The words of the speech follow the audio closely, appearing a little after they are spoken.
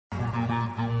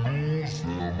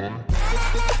The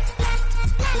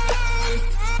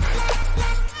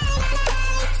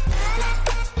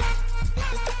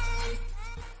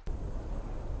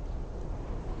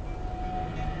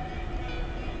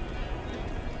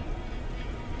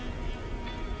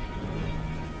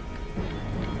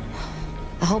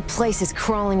whole place is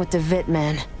crawling with the Vit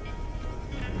men.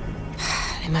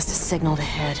 They must have signaled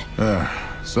ahead.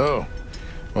 So,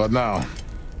 what now?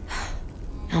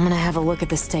 I'm gonna have a look at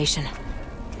the station.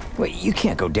 Wait, you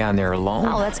can't go down there alone.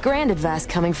 Oh, that's grand advice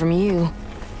coming from you.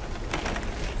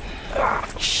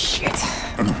 Shit.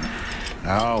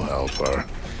 I'll help her.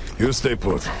 You stay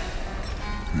put.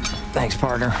 Thanks,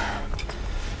 partner.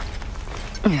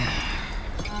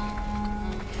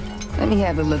 Let me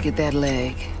have a look at that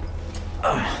leg.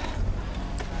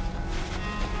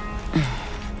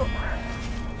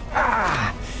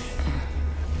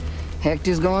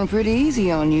 Hector's going pretty easy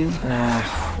on you.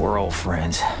 We're old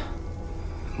friends.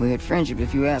 Weird friendship,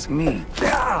 if you ask me.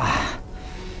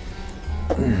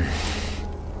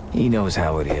 He knows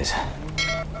how it is.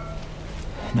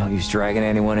 No use dragging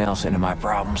anyone else into my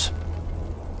problems.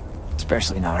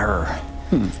 Especially not her.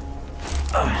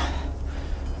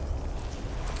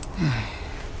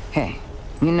 Hey,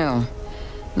 you know,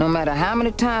 no matter how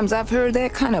many times I've heard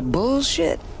that kind of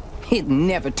bullshit, it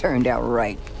never turned out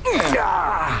right.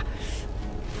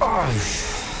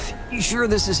 You sure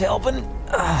this is helping?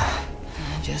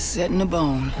 Just setting the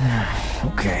bone.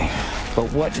 Okay,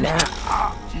 but what now?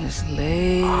 Just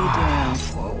lay down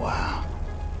for a while.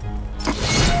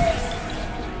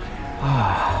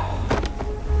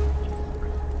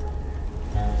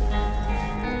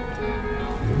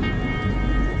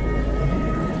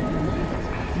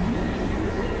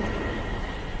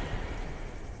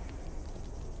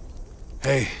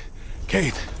 Hey,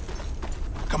 Kate.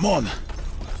 Come on.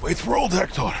 Wait for old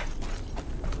Hector.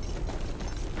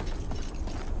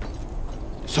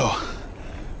 So,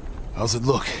 how's it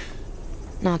look?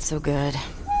 Not so good.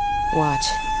 Watch.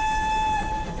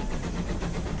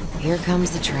 Here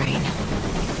comes the train.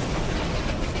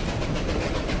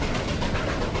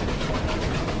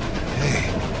 Hey,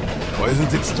 why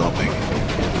isn't it stopping?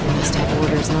 We must have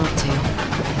orders not to.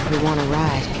 If we want to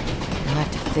ride, we'll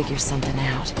have to figure something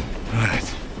out.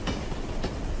 Right.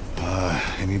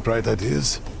 Any bright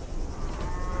ideas?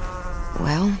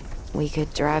 Well, we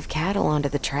could drive cattle onto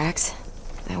the tracks.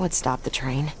 That would stop the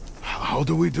train. How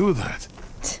do we do that?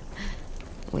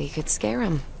 We could scare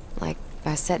them, like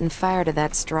by setting fire to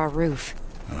that straw roof.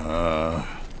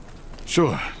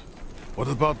 Sure. What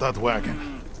about that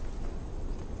wagon?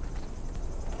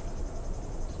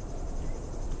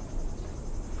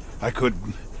 I could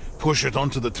push it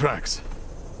onto the tracks.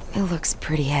 It looks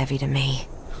pretty heavy to me.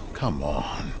 Come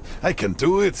on. I can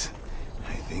do it.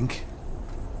 I think.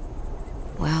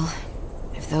 Well,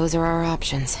 if those are our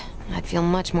options, I'd feel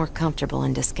much more comfortable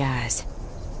in disguise.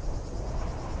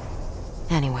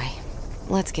 Anyway,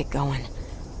 let's get going.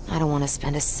 I don't want to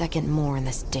spend a second more in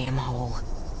this damn hole.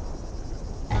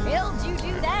 The hell'd you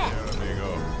do that?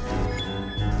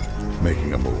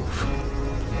 Making a move.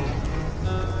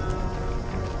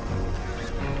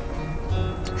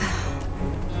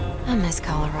 I miss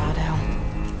Colorado.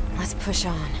 Let's push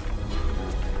on.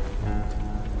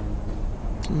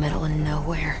 Middle of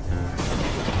nowhere.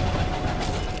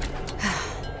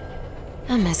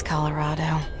 I miss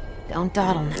Colorado. Don't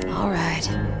dawdle now. All right.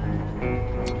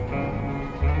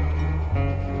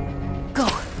 Go.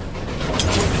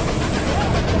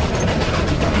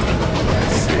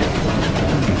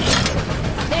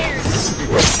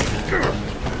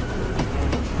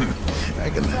 I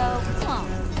can. So, come on.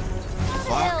 How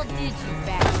the hell did you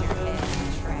bash your head in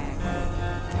the track?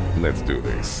 Let's do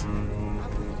this.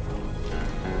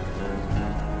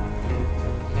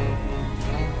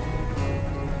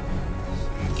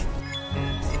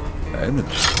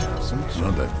 Something's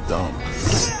not that dumb.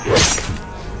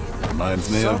 Reminds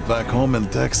me of back home in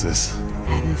Texas.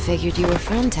 Hadn't figured you were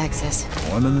from Texas.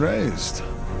 Born and raised.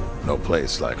 No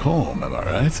place like home, am I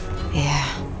right? Yeah.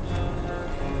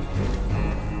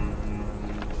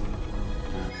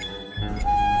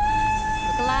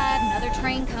 Look alive, another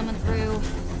train coming through.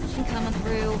 Train coming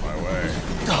through. My way.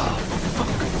 Oh, fuck.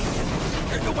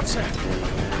 What's that?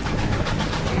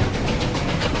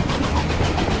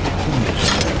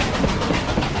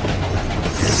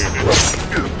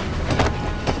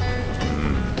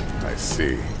 I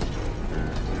see.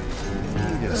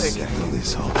 Yes, I can do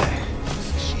this all day.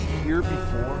 Was she here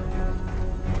before?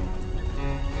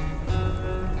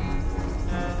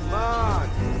 Come on,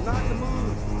 not in the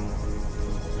mood.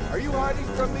 Are you hiding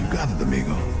from me? You got it,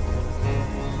 amigo.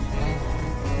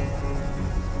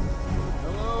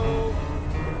 Hello?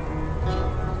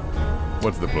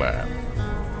 What's the plan?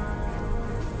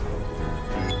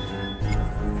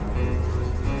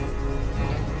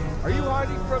 Are you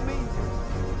hiding from me?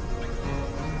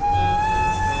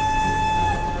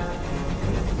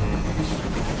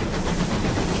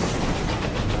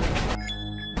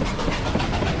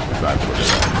 Time for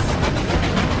this.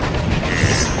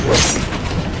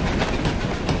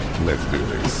 Let's do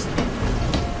this.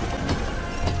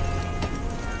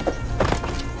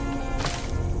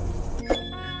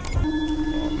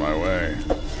 On my way.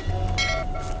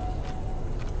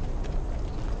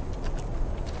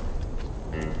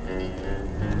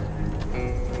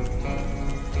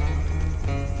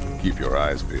 Keep your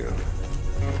eyes peeled.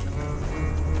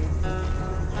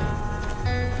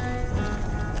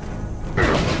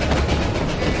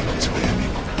 This way,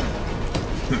 amigo.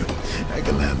 I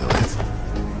can handle it.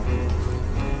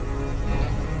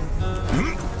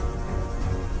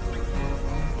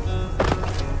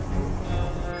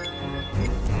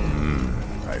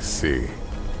 I see.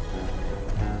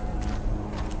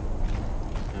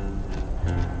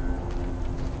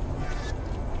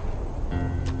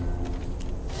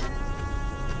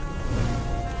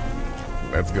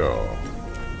 Let's go.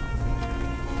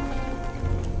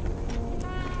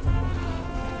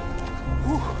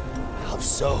 I'm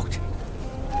soaked.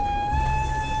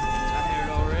 Tired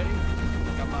already?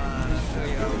 Come on, I'll show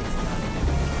you how it's done.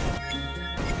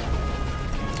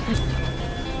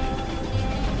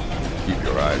 Keep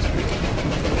your eyes peeled.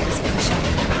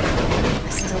 I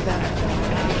still got it.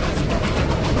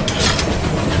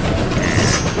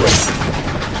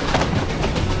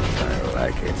 I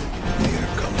like it. Here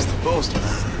comes the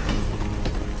postman.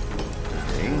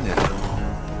 Hey now.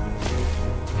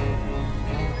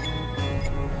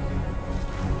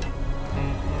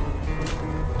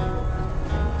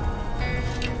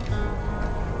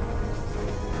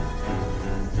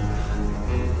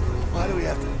 Why do we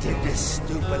have to dig this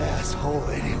stupid asshole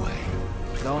anyway?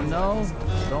 Don't know,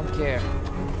 don't care.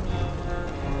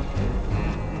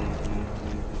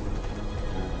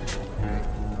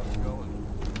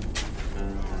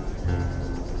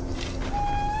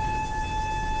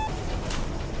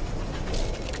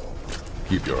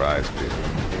 Keep your eyes peeled.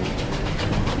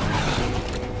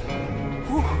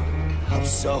 I'm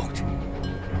soaked.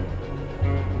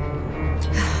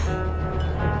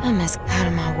 I must get out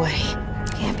of my way.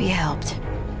 Can't be helped.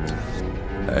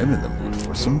 I'm in the mood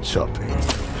for some chopping.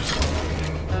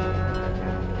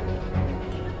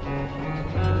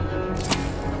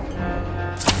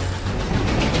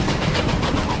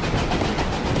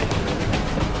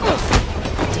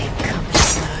 Damn company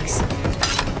slugs.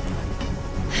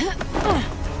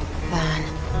 Fine.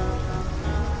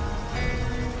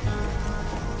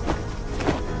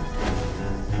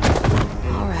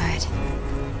 All right.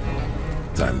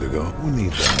 Time to go. We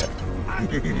need that.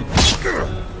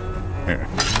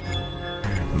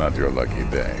 Not your lucky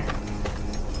day.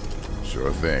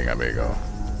 Sure thing, amigo.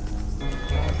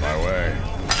 On my way.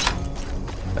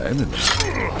 I'm in the...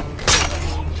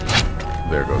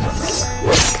 There goes another.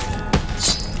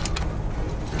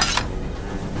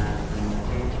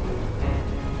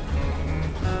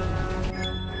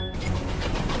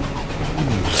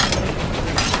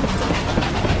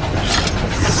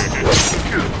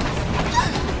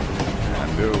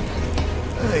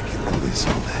 I can do this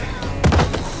all day.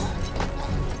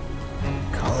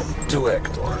 Come to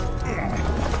Hector.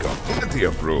 Got plenty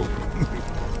of room.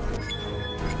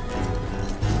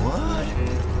 What?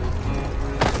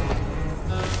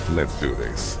 Let's do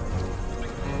this.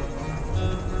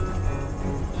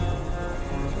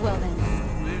 Well then,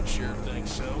 It sure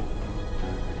thinks so.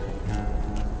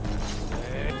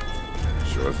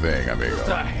 Sure thing, amigo.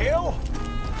 The hell?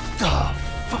 The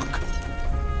fuck?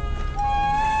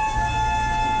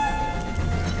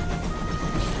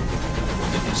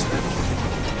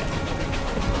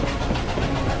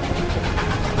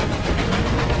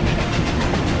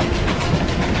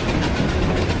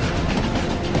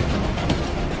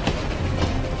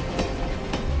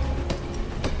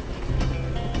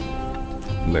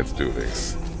 Let's do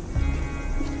this.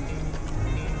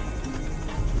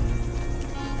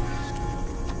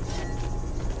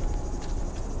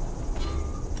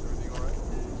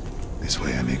 This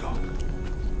way, amigo.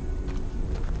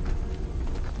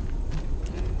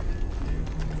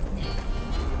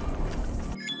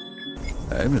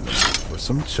 I'm in the mood for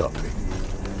some chopping.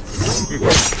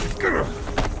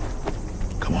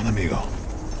 Come on, amigo.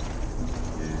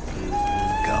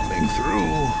 Coming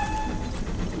through.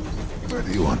 Where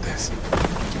do you want this?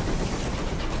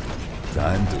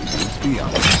 Time to use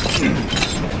beyond.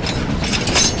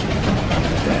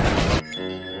 Damn.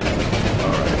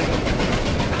 Alright.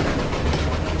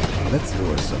 Let's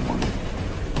lure someone.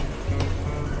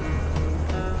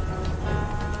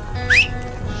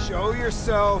 Show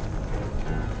yourself.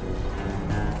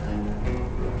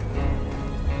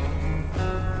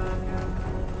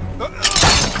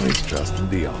 Always trust in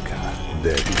the Oka.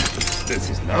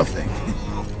 This is nothing.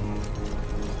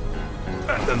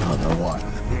 And another one.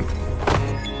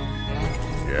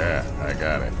 Yeah, I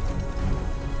got it.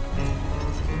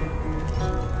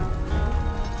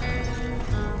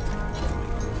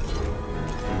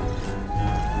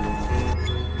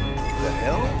 The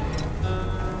hell?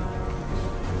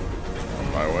 On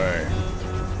my way.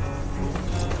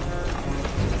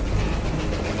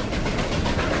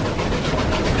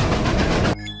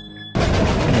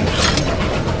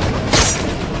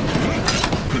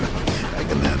 I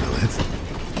can handle it.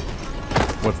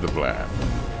 What's the plan?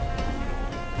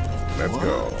 Let's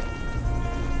go.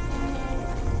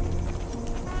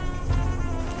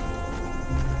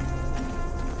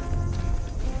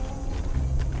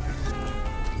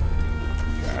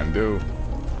 Can do.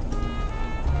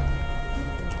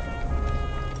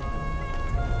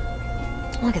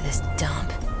 Look at this dump.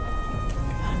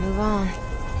 Gotta move on.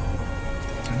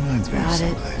 Reminds me of Got it.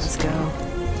 someplace. Let's go.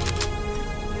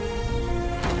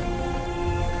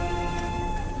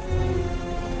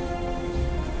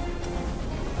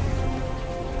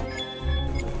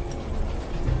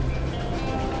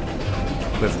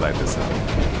 Let's light this up.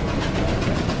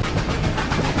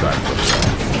 Time for the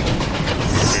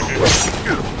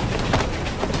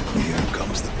Here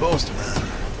comes the postman.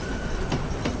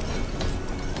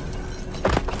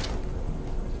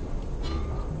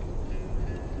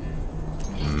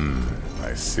 I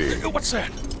see. What's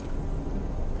that?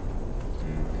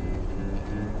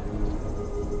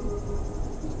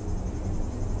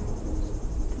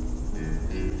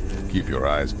 Keep your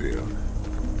eyes peeled.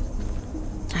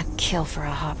 I'd kill for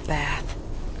a hot bath.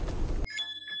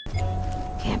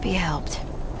 Can't be helped.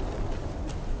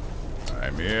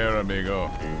 I'm here, amigo.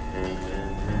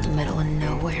 Middle of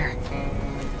nowhere.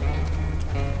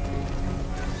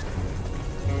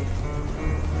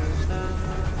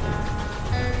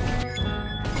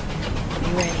 Be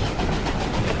ready.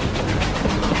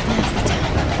 Now's the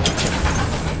time.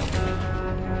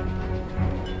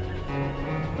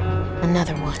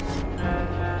 Another one.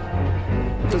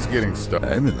 Just getting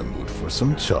started. I'm in the mood for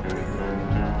some chopping.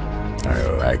 I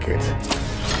like it.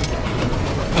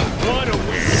 What a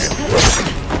weird.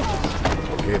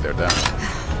 Okay, they're down.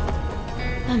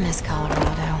 I miss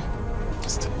Colorado.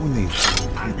 Tony.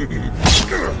 You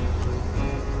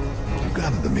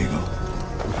got it, amigo.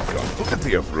 Look at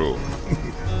the room.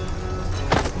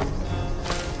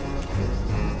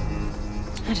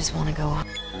 I just want to go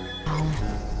home.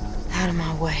 Out of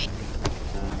my way.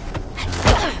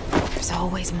 There's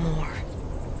always more.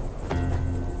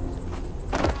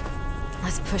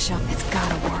 Let's push up. It's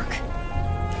gotta work.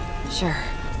 Sure.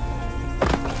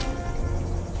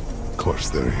 Of course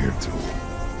they're here too.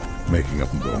 Making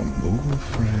up don't move,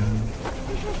 friend.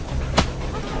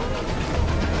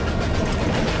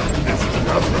 This is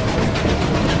nothing.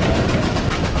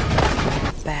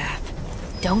 Bath.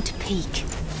 Don't peek.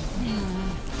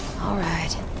 All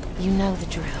right. You know the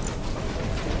drill.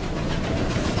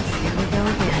 Here we go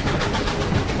again.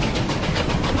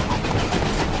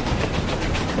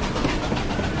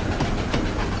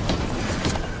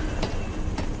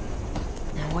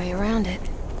 No way around it.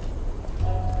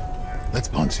 Let's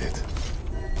punch it.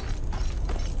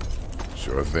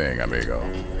 Sure thing, amigo.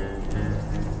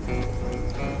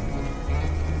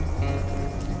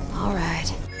 All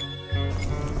right.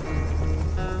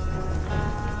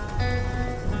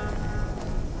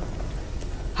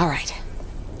 All right.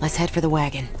 Let's head for the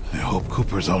wagon. I hope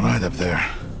Cooper's all right up there.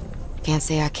 Can't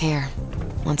say I care.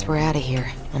 Once we're out of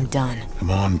here, I'm done.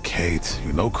 Come on, Kate.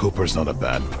 You know Cooper's not a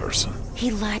bad person.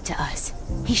 He lied to us.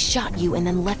 He shot you and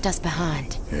then left us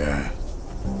behind. Yeah.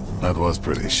 That was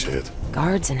pretty shit.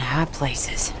 Guards in high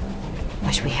places.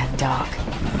 Wish we had Doc.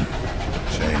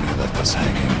 Shame he left us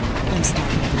hanging. I'm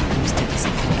starting to get used to this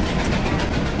equipment.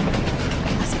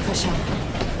 Let's push on.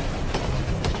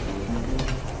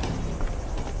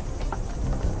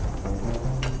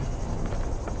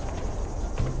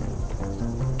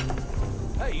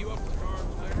 Hey, you up for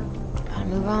carbs later? Gotta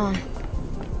move on.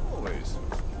 Always.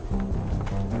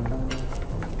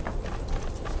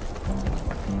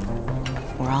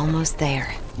 We're almost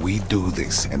there. We do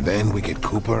this, and then we get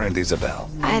Cooper and Isabel.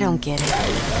 I don't get it.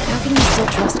 How can you still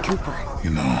trust Cooper? You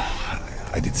know,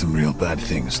 I did some real bad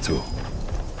things too.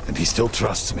 And he still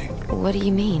trusts me. What do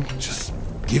you mean? Just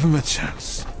give him a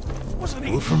chance.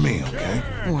 Do it for me, okay?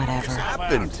 Whatever.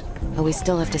 Happened. But we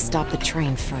still have to stop the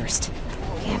train first.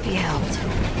 Can't be helped.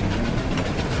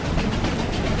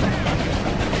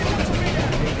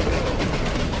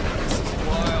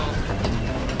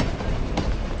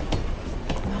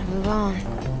 Gotta move on.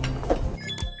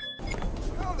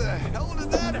 How the hell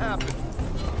did that happen?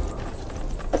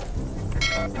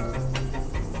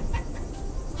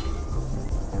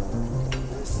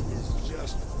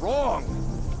 Wrong.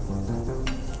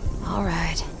 All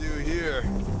right. Do here.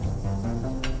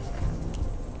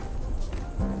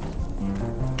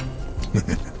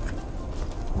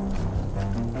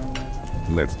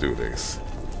 Let's do this.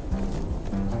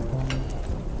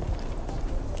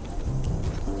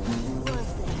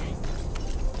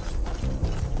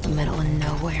 Middle of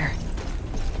nowhere.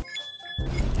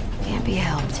 Can't be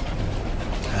helped.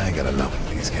 I gotta love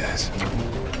these guys.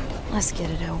 Let's get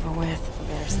it over with.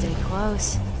 Better stay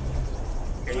close.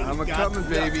 I'm a coming,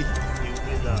 baby.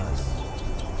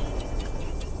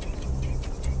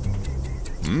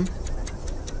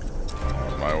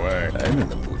 On my way. I'm in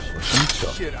the mood for some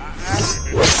chop. Shit,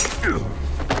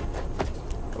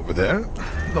 Over there?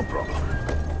 No problem.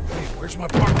 Hey, where's my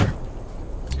partner?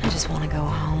 I just want to go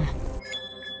home.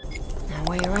 No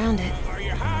way around it. Are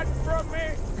you hiding from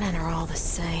me? Men are all the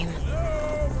same.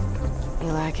 You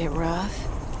like it rough?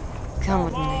 Come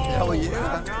with me. Hell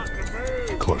yeah. I'm not in the mood.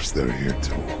 Of course they're here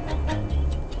too.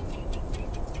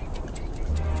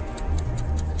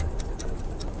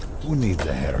 Who needs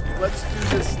a haircut? Let's do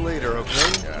this later,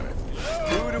 okay? Got it.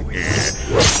 Who do we...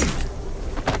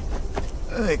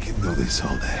 I can do this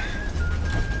all day.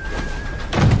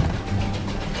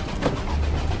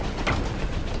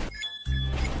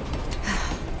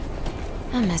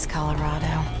 I miss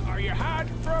Colorado. Are you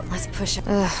hiding from me? Let's push it.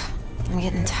 Ugh, I'm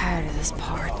getting tired of this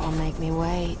part. Will make me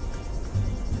wait.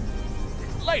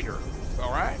 Later,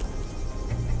 all right?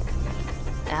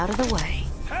 Out of the way.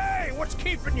 Hey, what's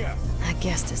keeping you? I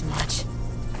guessed as much.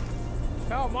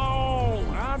 Come on,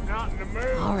 I'm not in the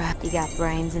mood. All right, you got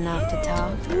brains enough to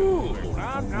talk? Ooh,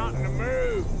 I'm not in the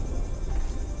mood.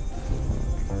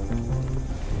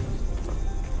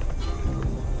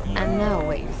 I know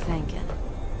what you're thinking.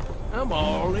 I'm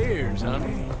all ears,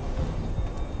 honey.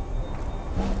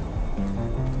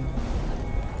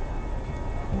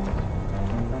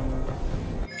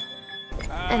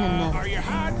 And another Are you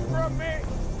hiding from me?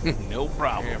 No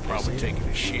problem. Yeah, probably taking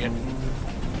a shit.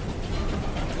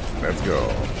 Let's go.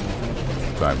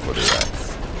 Time for the rest.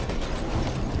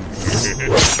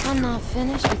 I'm not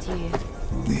finished with you.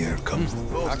 Here comes the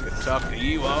I could talk to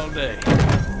you all day.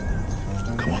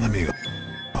 Come on, amigo.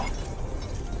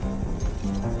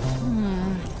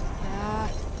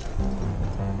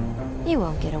 You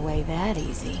won't get away that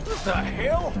easy. What the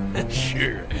hell?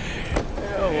 Sure.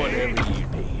 Well, whatever you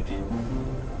need.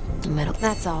 Middle.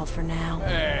 That's all for now.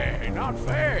 Hey, not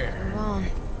fair. Move on.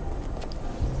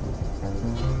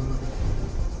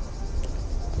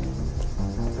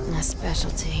 My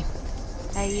specialty.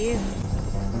 Hey, you.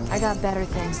 I got better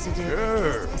things to do.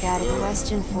 Sure. I got a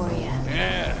question for you.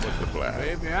 Yeah. What's the plan?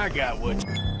 Baby, I got what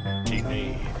you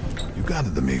need. You got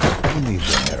it, amigo. Who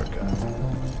needs a haircut?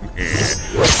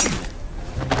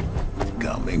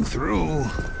 Coming through.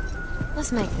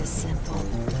 Let's make this simple.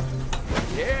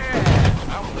 Yeah,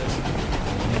 I'm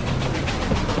listening.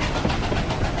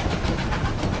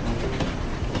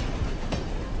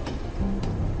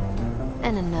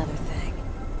 And another thing.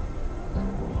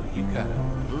 Boy, you got a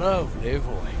lovely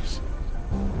voice.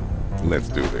 Let's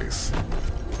do this.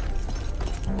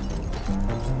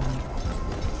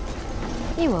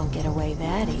 You won't get away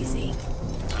that easy.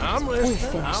 I'm We're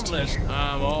listening. I'm finished listening. here.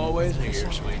 I'm always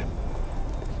here, sweetie.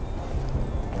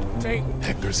 Take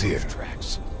Hector's here.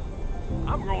 tracks.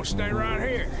 I'm gonna stay right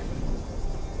here.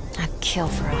 I'd kill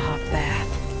for a hot bath.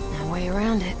 No way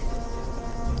around it.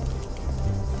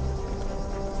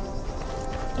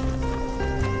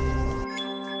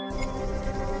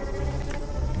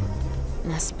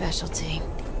 My specialty.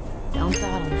 Don't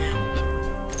dawdle now.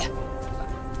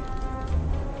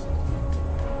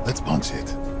 Let's punch it.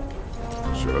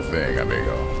 Sure thing,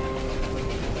 amigo.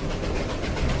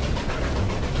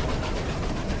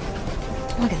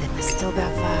 Look at this. I still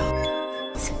got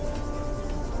files.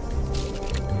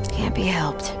 Can't be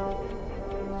helped.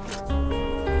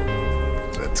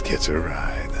 Let's catch a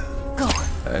ride. Go.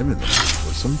 I'm in the mood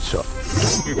for some chop.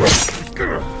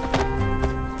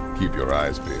 Keep your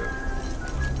eyes peeled.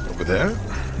 Over there?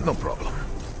 No problem.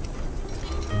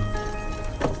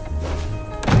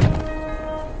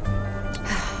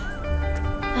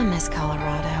 I miss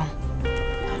Colorado.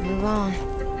 Gotta move on.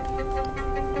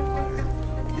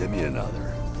 Give me another.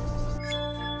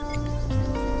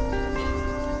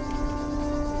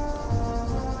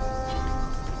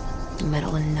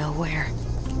 Middle of nowhere.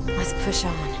 Let's push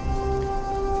on.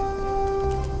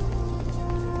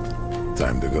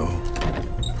 Time to go.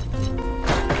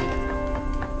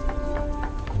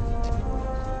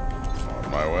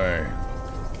 On my way.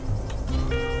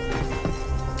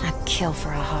 I'd kill for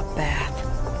a hot bath.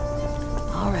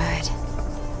 All right.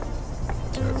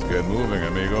 Let's get moving,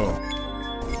 amigo.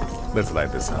 Let's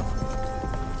light this up.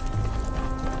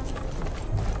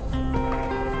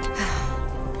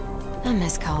 I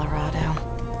miss Colorado.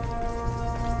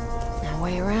 No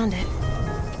way around it.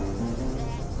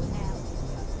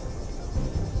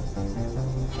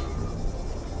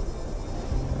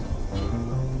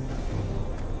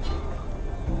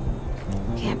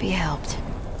 Can't be helped.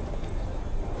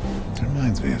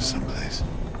 Reminds me of someplace.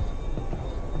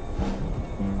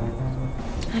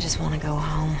 I just want to go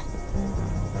home.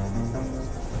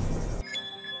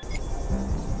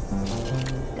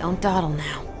 Don't dawdle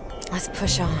now. Let's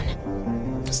push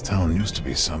on. This town used to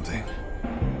be something.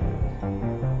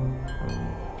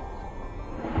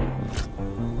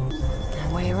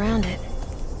 No way around it.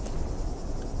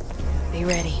 Be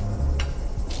ready.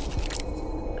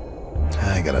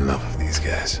 I got enough of these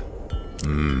guys.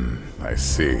 I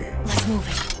see. Let's move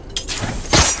it.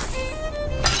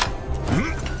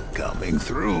 Coming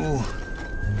through.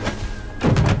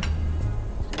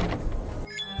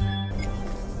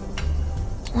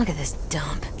 Look at this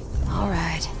dump. All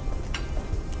right.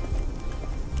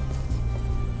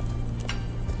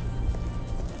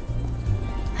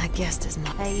 I guessed as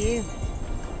much. Hey, you.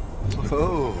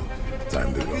 Oh,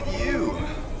 time to go with you.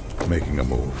 Making a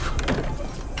move.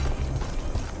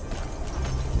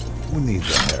 Who needs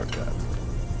a haircut?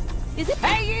 Is it?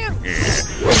 Hey, you!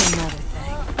 Another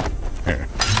thing.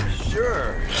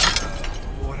 Sure.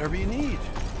 Whatever you need.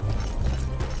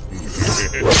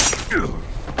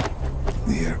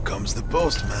 Here comes the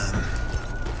postman.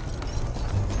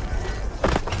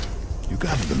 You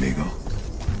got it, amigo.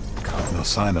 No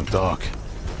sign of Doc.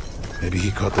 Maybe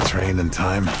he caught the train in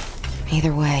time.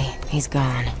 Either way, he's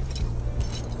gone.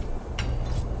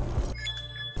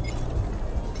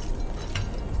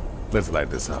 Let's light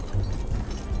this up.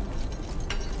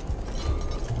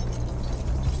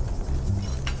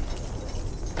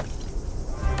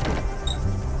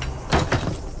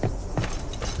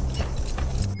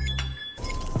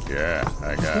 Yeah,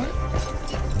 I got it.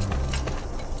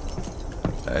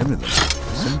 I'm in the mood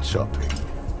for some shopping.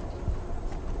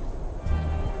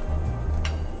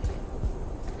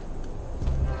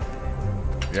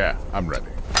 Yeah, I'm ready.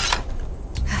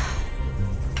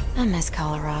 I miss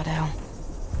Colorado.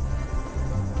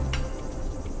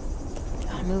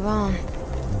 Gotta move on.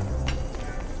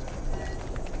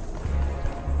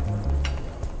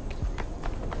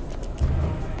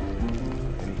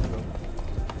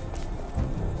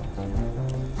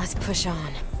 Let's push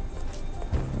on.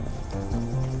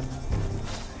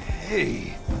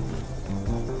 Hey,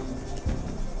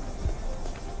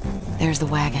 There's the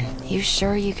wagon. You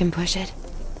sure you can push it?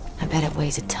 I bet it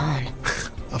weighs a ton.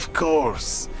 of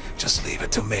course. Just leave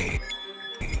it to me.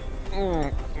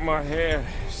 My head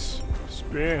is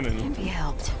spinning. Can't be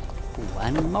helped.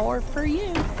 One more for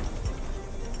you.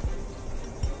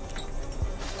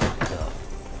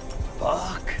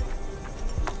 Fuck.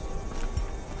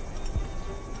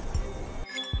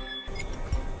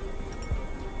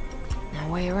 No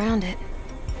way around it.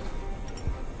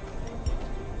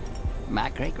 My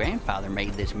great-grandfather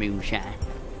made this moonshine.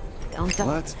 Don't Well,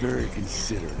 that's very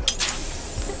considerate.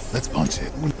 Let's punch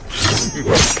it.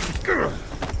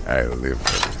 I live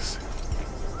for this.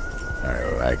 I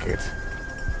like it.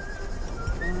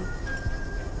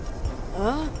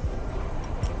 Huh?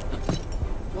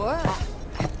 What?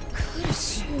 Could have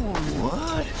sworn.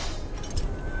 What?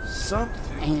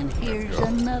 Something. And here's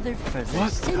another for the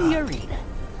What? senorita.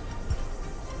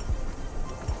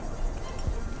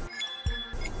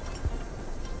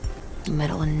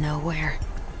 Middle of nowhere.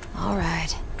 All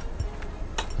right.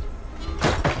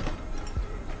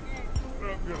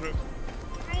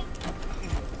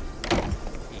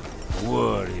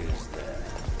 What is that?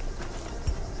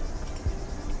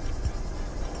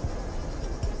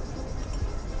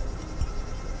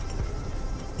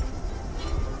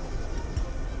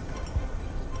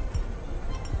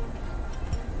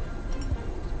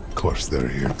 Of course, they're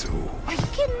here too. Are you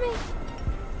kidding me?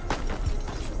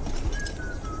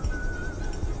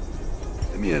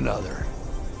 Give me another.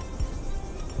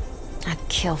 I'd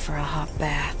kill for a hot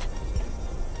bath.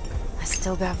 I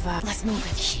still got vibe. Let's move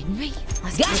it. Kidding me?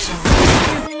 Let's push on.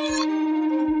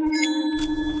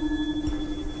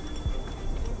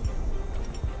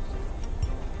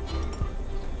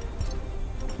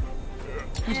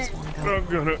 I just want to go. I'm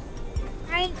gonna...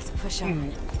 Let's push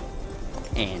on.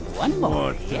 And one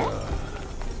more. What Yeah.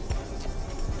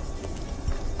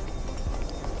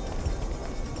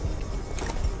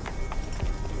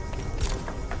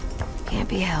 Can't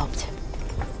be helped.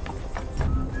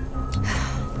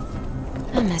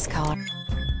 I miss Colorado.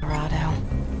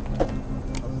 Up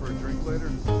for a drink later?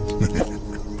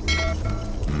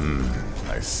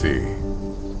 I see.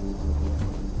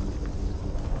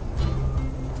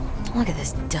 Look at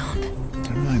this dump.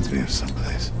 Reminds me of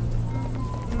someplace.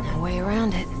 No way way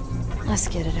around it. Let's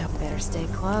get it up. Better stay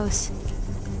close.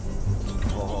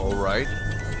 All right.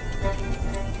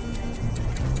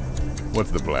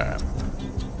 What's the plan?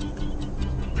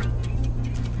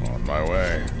 On my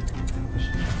way.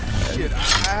 Shit, I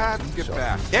have to get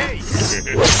back. Hey!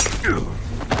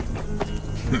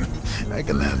 I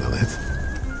can handle it.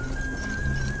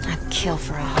 I'd kill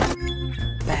for a hot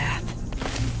bath.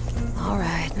 All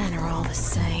right, men are all the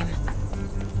same.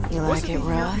 You like it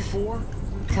rough?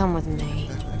 Come with me.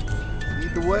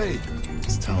 Lead the way.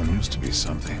 This town used to be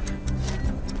something.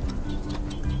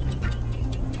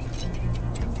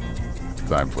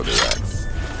 Time for the axe.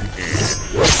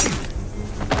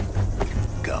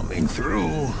 Coming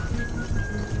through.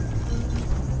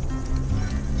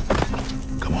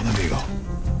 Come on, amigo.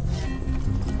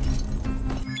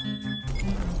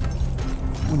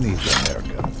 Who needs a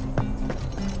haircut?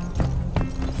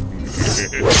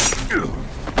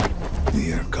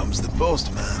 Here comes the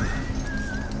postman.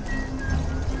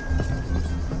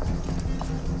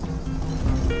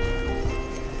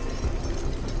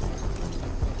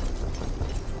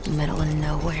 Middle of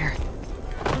nowhere.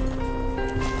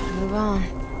 Move on.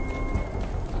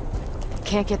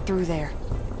 Can't get through there.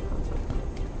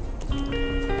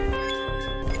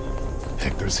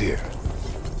 Hector's here.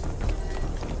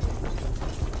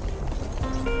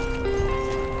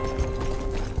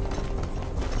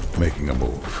 Making a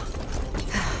move.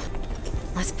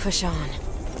 Let's push on.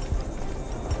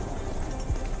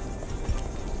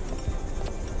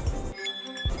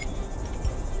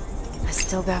 I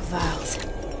still got vials.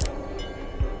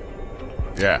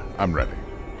 Yeah, I'm ready.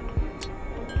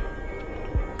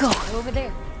 Go over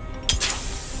there.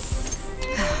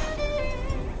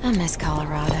 I miss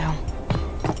Colorado.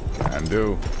 Can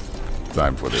do.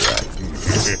 Time for the axe.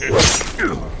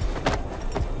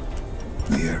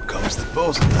 Here comes the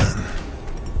postman.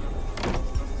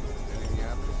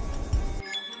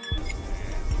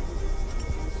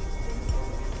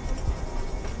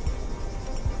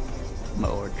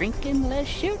 More drinking, less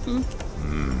shooting.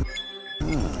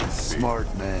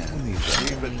 Smart man.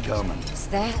 Keep it coming. Is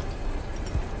that?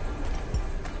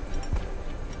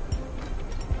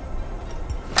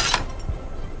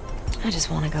 I just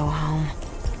want to go home.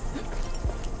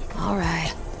 All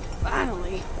right.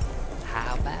 Finally.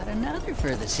 How about another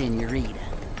for the senorita?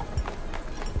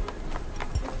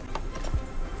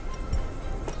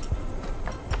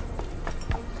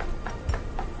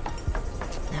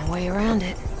 No way around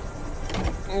it.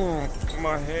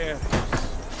 My head.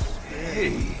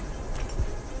 Hey.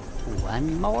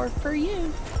 One more for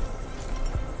you.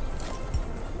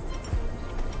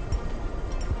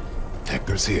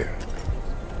 Hector's here.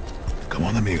 Come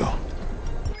on, amigo.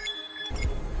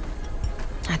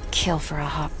 I'd kill for a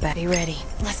hot bath. Be ready.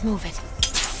 Let's move it.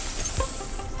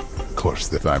 Of course,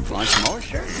 the Time for Want some more,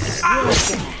 sure?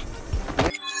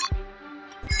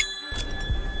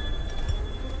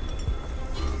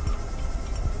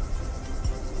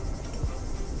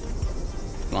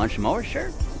 Want some more,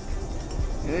 sure?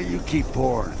 Yeah, you keep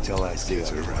pouring until I see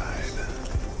it's it. a ride.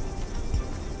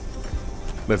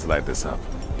 Let's light this up.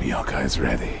 Bianca is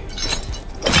ready.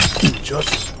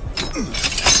 Just...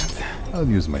 I'll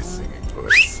use my singing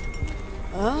voice.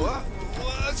 What?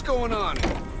 What's going on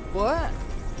here? What?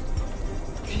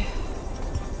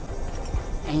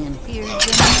 And here's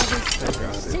another for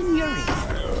the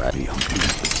senorita. Bianca,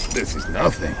 this is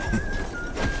nothing.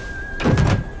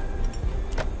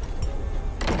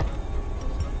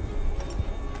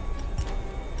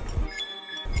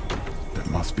 There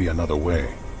must be another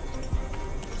way.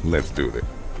 Let's do this.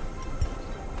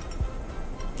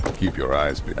 Keep your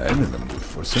eyes peeled. I'm in the mood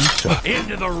for some chocolate.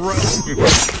 Into the road.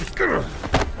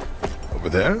 Over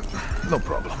there? No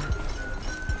problem.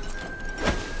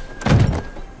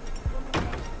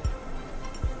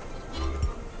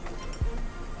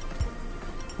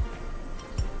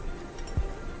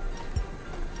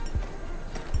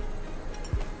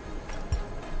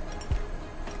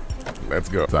 Let's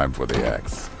go. Time for the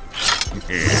axe.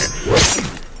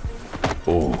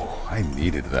 Oh, I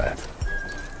needed that.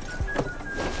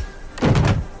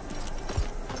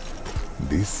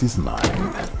 This is mine.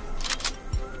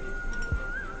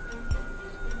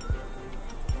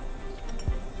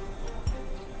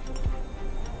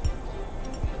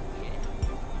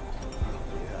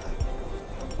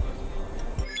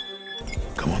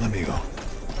 Come on, amigo.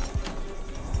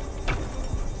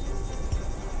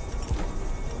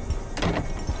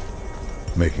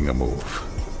 Making a move.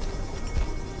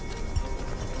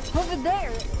 Over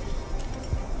there.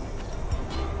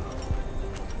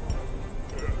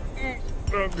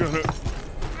 I'm gonna...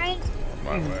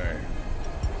 My way.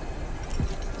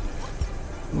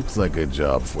 Looks like a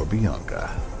job for Bianca.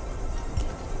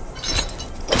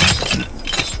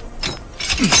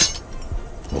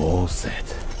 All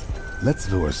set. Let's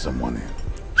lure someone in.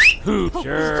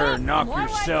 Sure, knock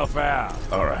yourself out.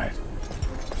 All right.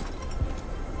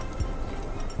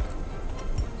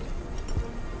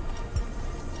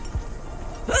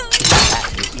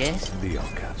 Yes?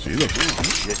 Bianca, she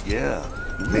looks... Yeah.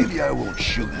 Maybe I won't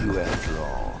shoot you after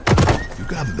all. You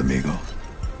got it, amigo.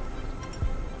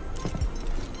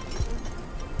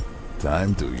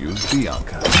 Time to use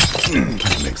Bianca.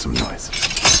 Make some noise.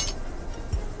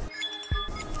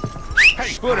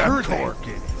 Hey, put a cork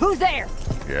in it. Who's there?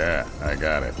 Yeah, I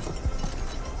got it.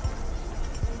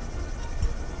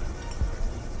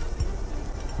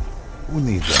 Who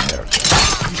needs a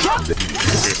haircut?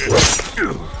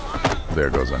 There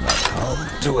goes another.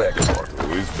 Two export.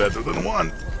 Two is better than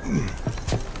one.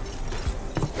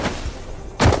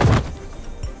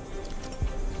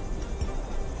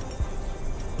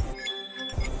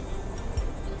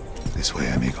 This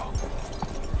way, amigo.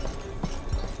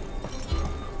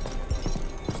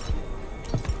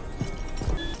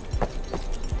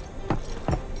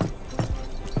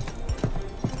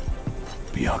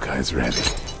 Bianca is ready.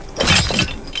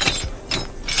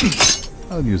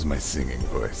 I'll use my singing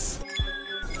voice.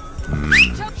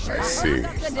 I see.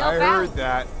 I heard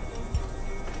that.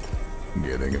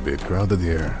 Getting a bit crowded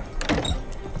here.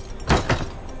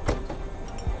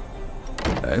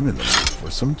 I'm in the mood for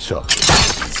some chocolate.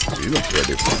 She looks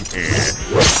ready for me.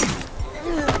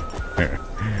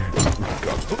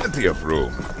 Got plenty of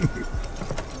room.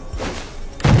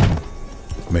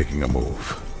 Making a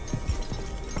move.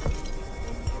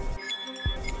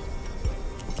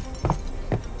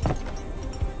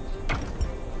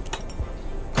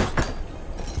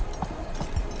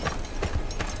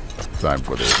 Time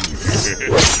for this.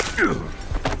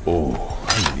 Oh,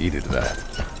 I needed that.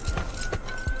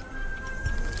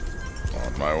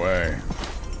 On my way.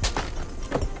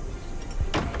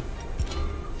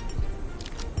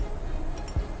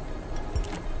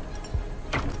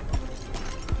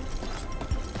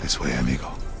 This way,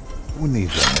 amigo. Who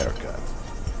needs a haircut?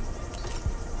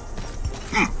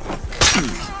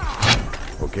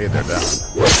 Okay, they're down.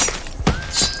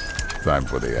 Time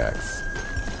for the axe.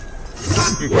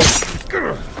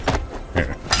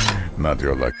 Not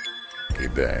your lucky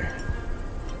day.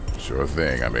 Sure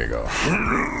thing, amigo.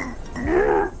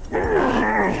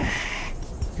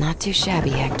 Not too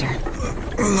shabby, Hector.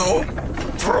 No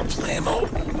problemo.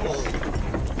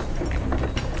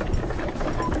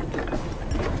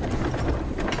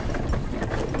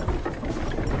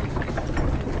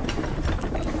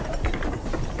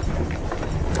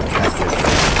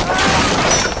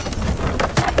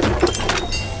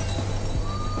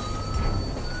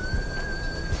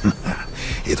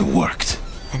 It worked.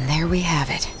 And there we have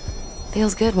it.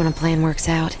 Feels good when a plan works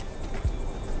out.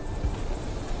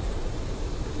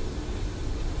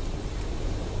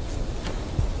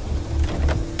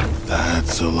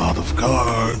 That's a lot of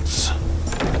cards.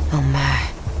 Oh my.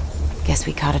 Guess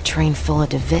we caught a train full of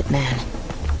DeVitt men.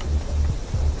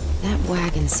 That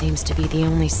wagon seems to be the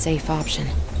only safe option.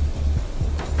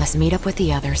 Let's meet up with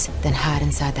the others, then hide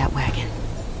inside that wagon.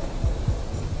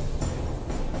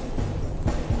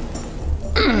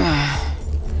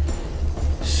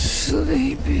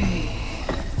 Sleepy.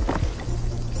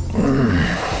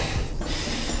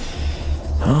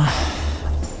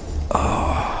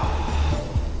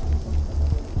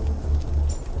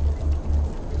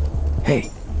 Hey,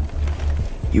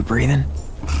 you breathing?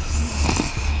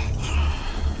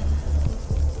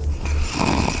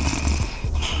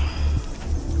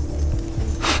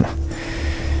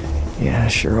 Yeah,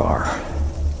 sure are.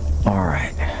 All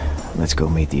right, let's go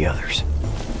meet the others.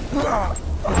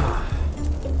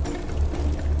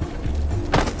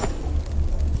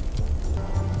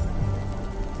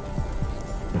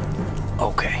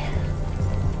 Okay.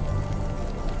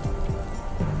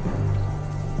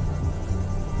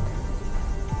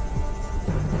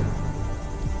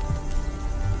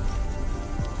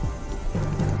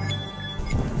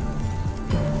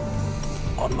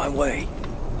 On my way.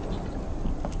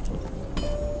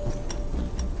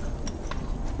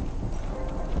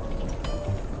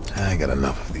 I got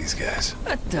enough of these guys.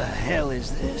 What the hell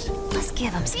is this? Let's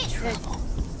give them some trouble.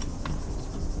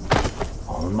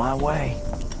 On my way.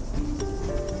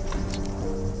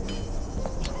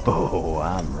 Oh,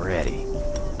 I'm ready.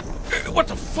 What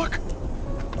the fuck?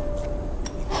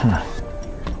 Huh.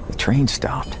 The train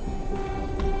stopped.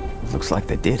 Looks like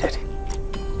they did it.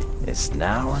 It's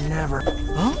now or never.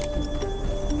 Huh?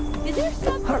 Is there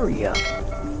something? Hurry up.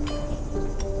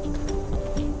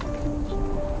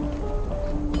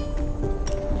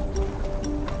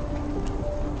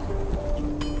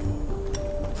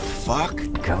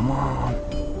 Fuck. Come on.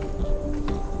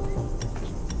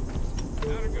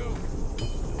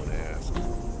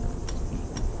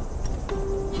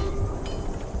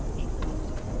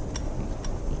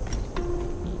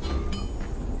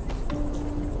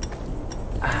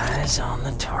 Eyes on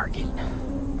the target.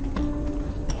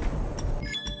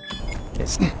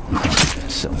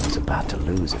 Someone's about to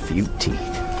lose a few teeth.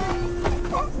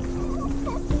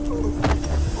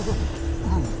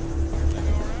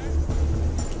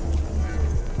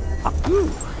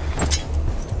 Ooh,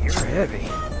 you're heavy.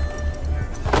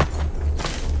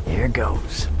 Here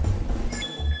goes.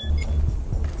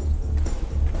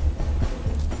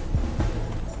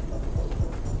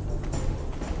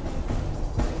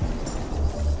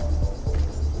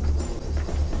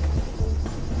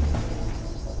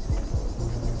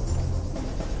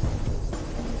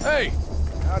 Hey!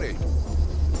 Howdy.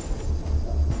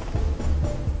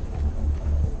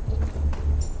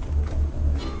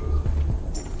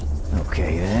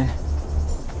 Okay then.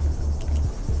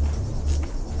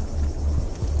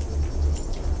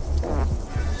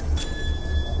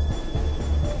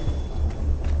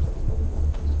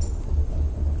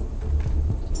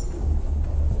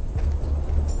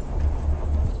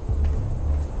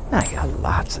 I got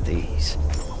lots of these.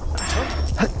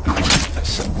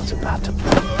 Someone's about to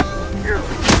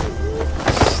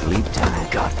sleep time.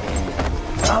 Goddamn.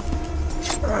 Up.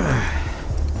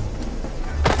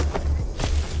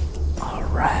 All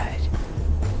right.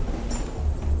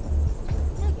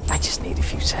 I just need a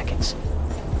few seconds.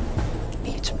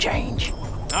 Need some change.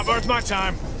 Not worth my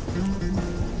time.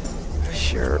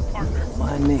 Sure.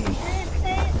 Mind me.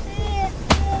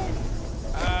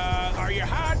 Are you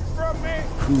hiding from me?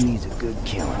 Who needs a good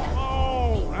killing?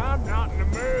 Oh, I'm not in the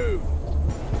mood.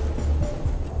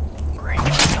 Bring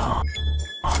it on.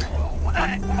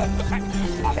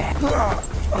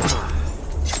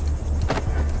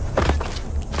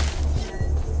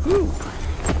 Whew.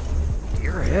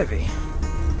 You're heavy.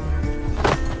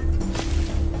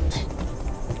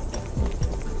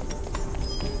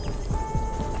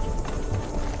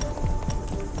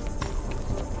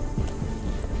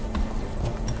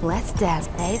 Let's dance.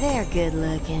 Hey there, good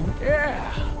looking.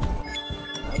 Yeah.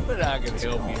 I bet I can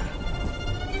help you.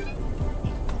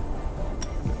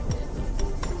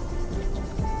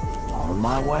 On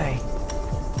my way.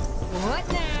 What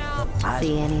now?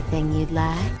 See anything you'd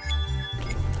like?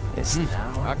 It's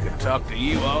now. I could talk to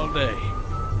you all day.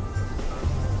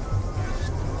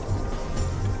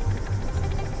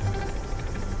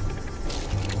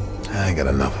 I ain't got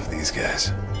enough of these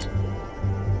guys.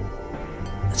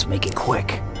 Let's make it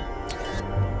quick.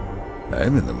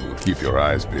 I'm in the mood. Keep your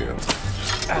eyes peeled.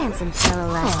 Handsome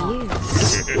fellow like you.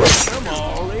 I'm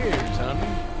all ears, honey.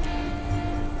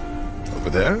 Over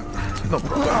there? No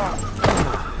problem.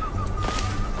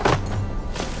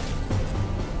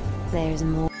 There's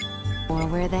more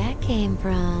where that came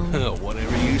from.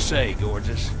 Whatever you say,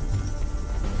 gorgeous.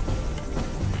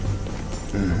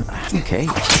 Okay.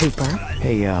 Cooper.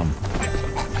 Hey,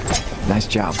 nice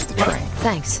job with the train.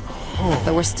 Thanks.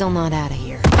 But we're still not out of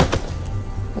here.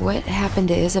 What happened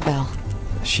to Isabel?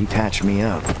 She patched me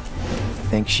up.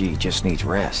 Think she just needs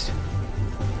rest.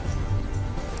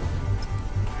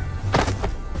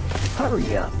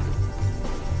 Hurry up.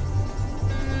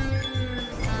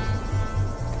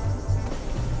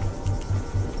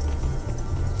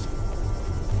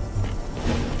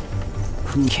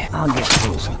 I'll get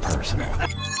close and personal.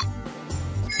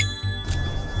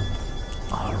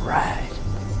 All right.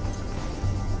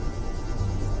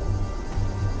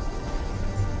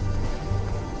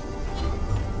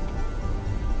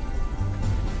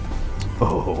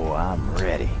 Oh, I'm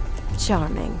ready.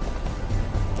 Charming.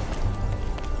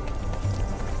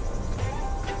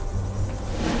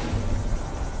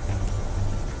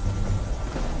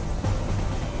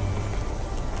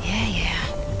 Yeah.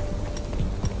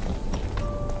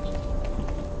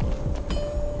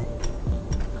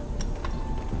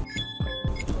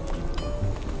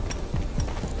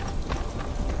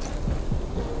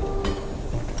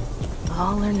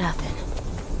 All or nothing.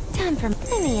 Time for...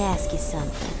 Let me ask you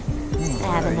something.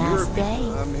 Have a nice day.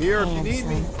 I'm here if you need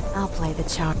me. Handsome. I'll play the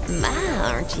charm.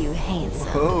 My, aren't you handsome?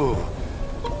 Oh,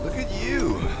 look at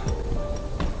you.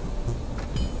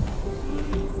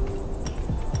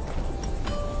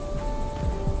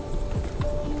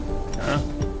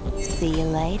 See you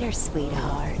later,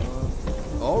 sweetheart.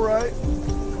 All right.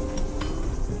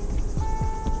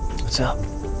 What's up?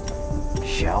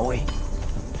 Shall we?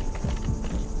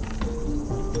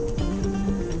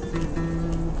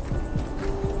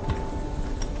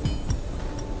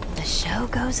 The show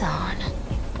goes on.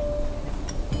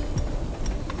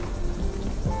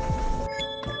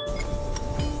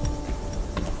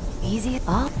 Easy.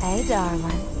 Oh, hey,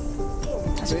 darling.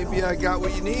 Maybe I got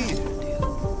what you need.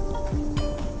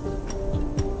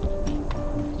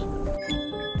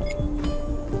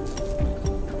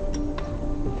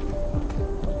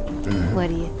 What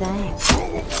do you think?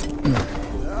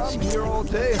 I'm here all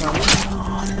day, honey.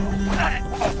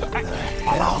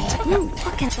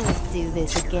 Let's do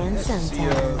this again See you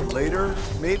sometime. later,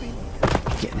 maybe?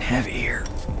 Getting heavy here.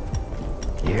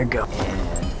 Here go.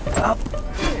 And up.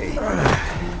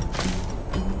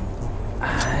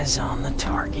 Eyes on the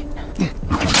target.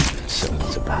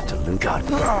 Someone's about to lose. Got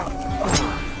it.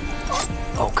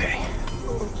 Okay.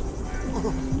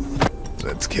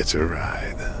 Let's catch a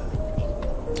ride.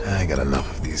 I got enough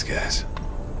of these guys.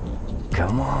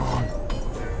 Come on.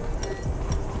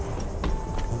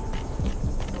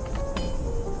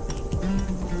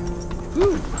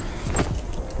 Whew.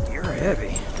 You're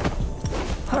heavy.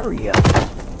 Hurry up.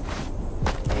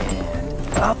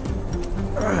 And up.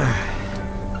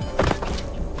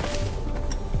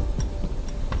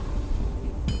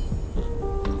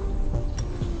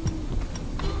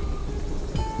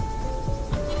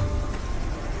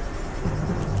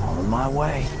 On my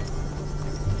way.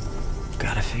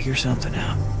 Gotta figure something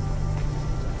out.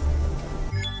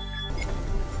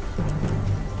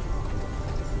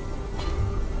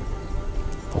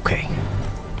 Okay.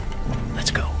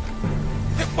 Let's go.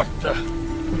 What the?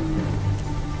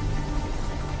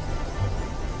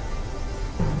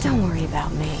 Don't worry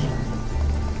about me.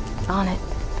 On it.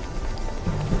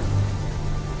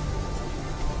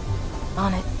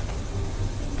 On it.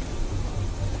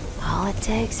 All it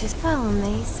takes is follow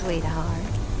me, sweetheart.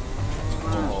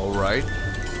 All right.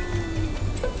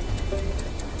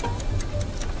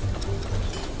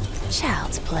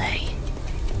 Child's play.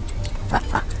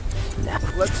 Now,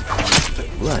 Let's...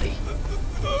 bloody.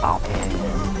 Up and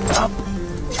up.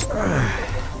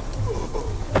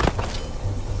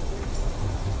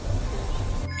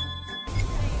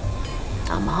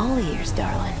 I'm all ears,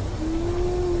 darling.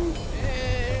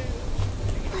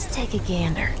 Let's take a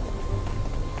gander.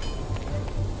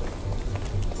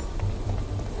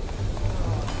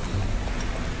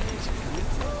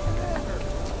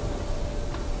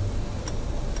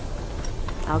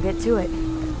 I'll get to it.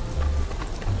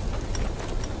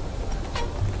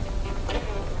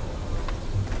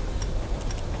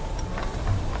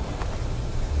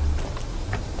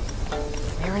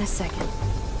 There in a second.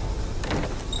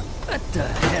 What the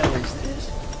hell is this?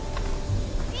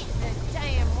 Get the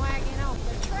damn wagon off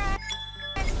the track,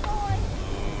 boy.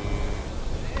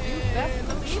 That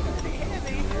looks pretty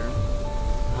heavy.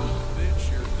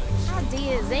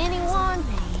 Ideas, anyone?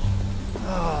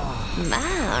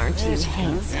 My, aren't you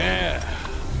handsome? Yeah,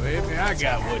 baby, I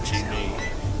got what you need.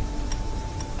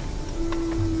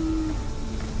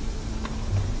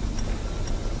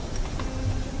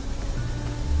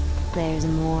 There's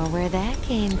more where that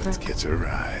came from. Let's catch a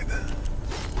ride.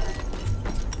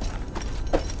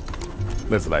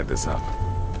 Let's light this up.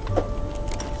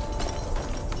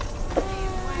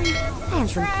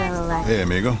 Handsome fella like Hey,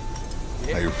 amigo.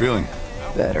 How you feeling?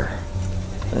 Better.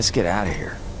 Let's get out of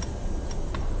here.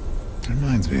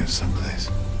 Reminds me of someplace.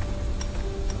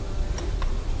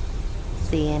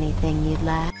 See anything you'd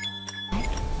like?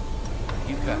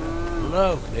 You got a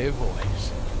lovely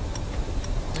voice.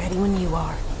 Ready when you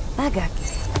are. I got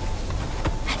this.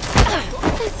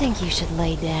 I think you should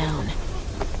lay down.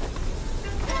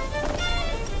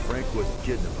 Frank wasn't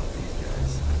kidding about these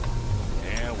guys.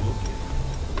 Yeah, we'll get it.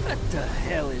 What the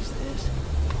hell is this?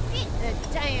 Get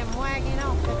the damn wagon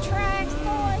off the tracks,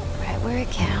 boy. Right where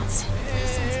it counts.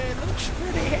 It looks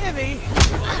pretty heavy.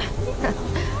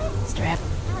 Strap.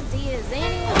 Ideas,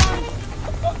 anyone?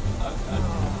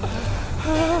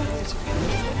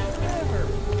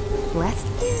 Let's...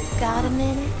 Got a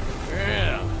minute?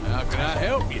 Yeah, how can I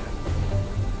help you?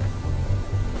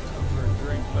 For a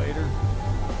drink later?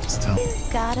 Just tell me.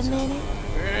 Got a minute?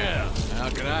 Yeah, how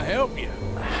can I help you?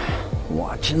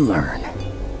 Watch and learn.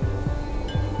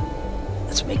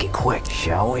 Let's make it quick,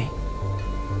 shall we?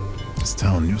 This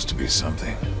town used to be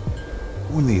something.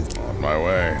 Who needs... On my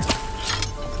way.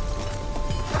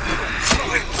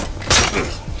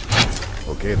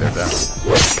 Okay, they're down.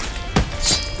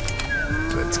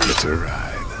 Let's catch a ride.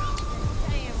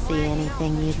 See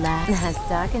anything you'd like? Nice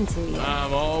talking to you.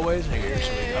 I'm always here,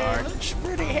 sweetheart. It's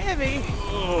pretty heavy.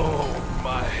 Oh,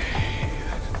 my.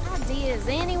 Ideas,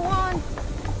 anyone?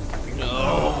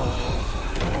 No.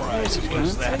 Christ,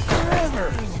 was that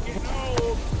forever?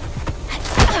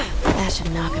 That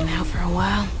should knock him out for a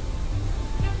while.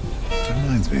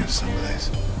 Reminds me of someplace.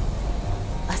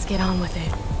 Let's get on with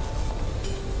it.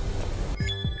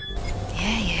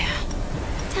 Yeah.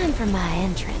 Time for my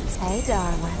entrance. Hey,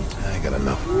 darling. I got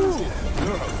enough of this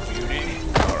guy.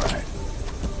 All right.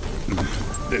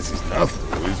 This is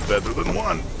nothing. Always better than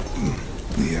one.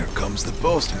 Here comes the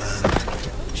postman.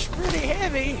 It's pretty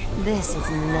heavy. This is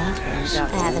nothing.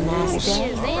 Have a nice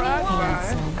day,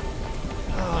 handsome.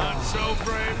 Not so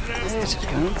brave as This is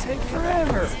gonna take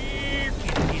forever.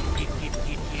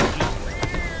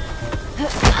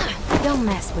 Don't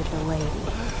mess with the lady.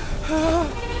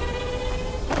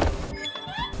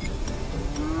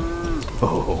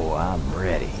 Oh, I'm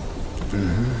ready.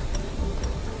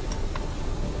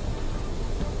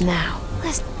 Now,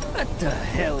 let's... What the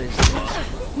hell is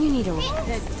this? You need a...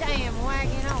 The damn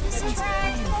wagon off the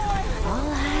track, boy.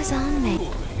 All eyes on me.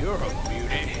 You're a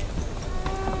beauty.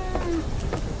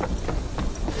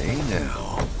 Hey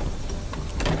now.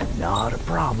 Not a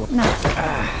problem. No.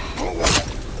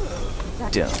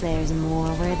 Done. There's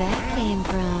more where that came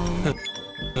from.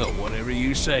 Whatever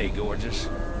you say, gorgeous.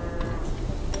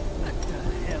 What the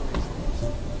hell is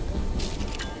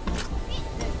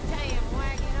The damn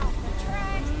wagon off the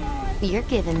track, boy. You're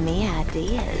giving me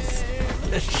ideas.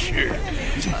 Sure.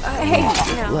 Hey,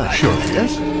 no. Sure,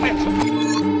 yes?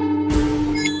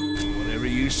 Whatever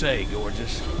you say,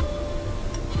 gorgeous.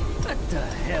 What the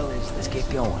hell is this? Let's get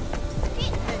going.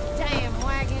 The damn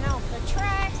wagon off the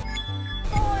track,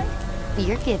 boy.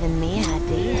 You're giving me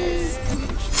ideas.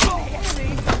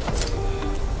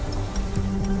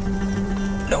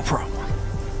 No problem.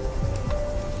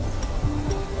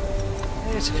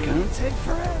 This is gonna take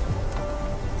forever.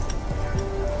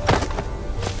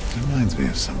 Reminds me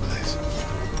of someplace.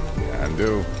 Can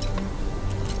do.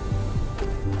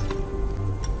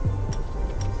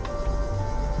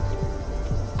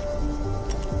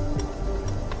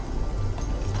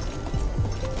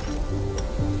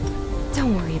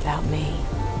 Don't worry about me.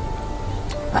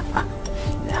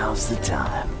 Now's the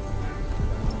time.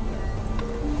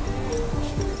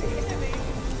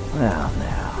 Well,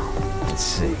 now, let's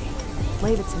see.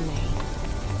 Leave it to me.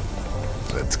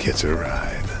 Let's catch a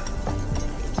ride.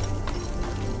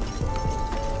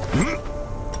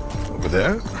 Over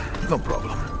there? No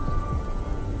problem.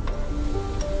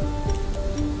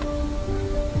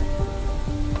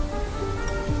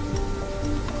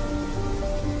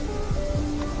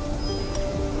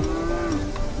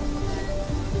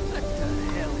 What the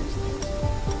hell is this?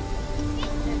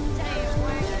 The damn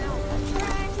wagon off the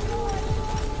track, boy.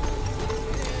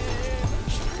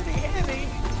 Pretty heavy.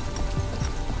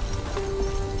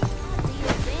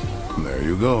 Ideas, anyone? There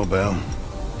you go, Belle.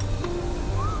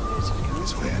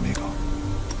 This way, amigo.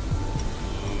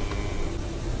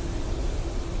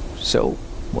 So,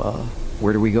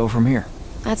 where do we go from here?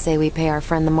 I'd say we pay our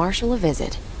friend the Marshal a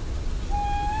visit.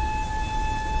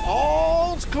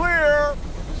 All's clear.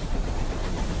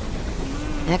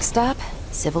 Next stop,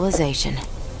 civilization.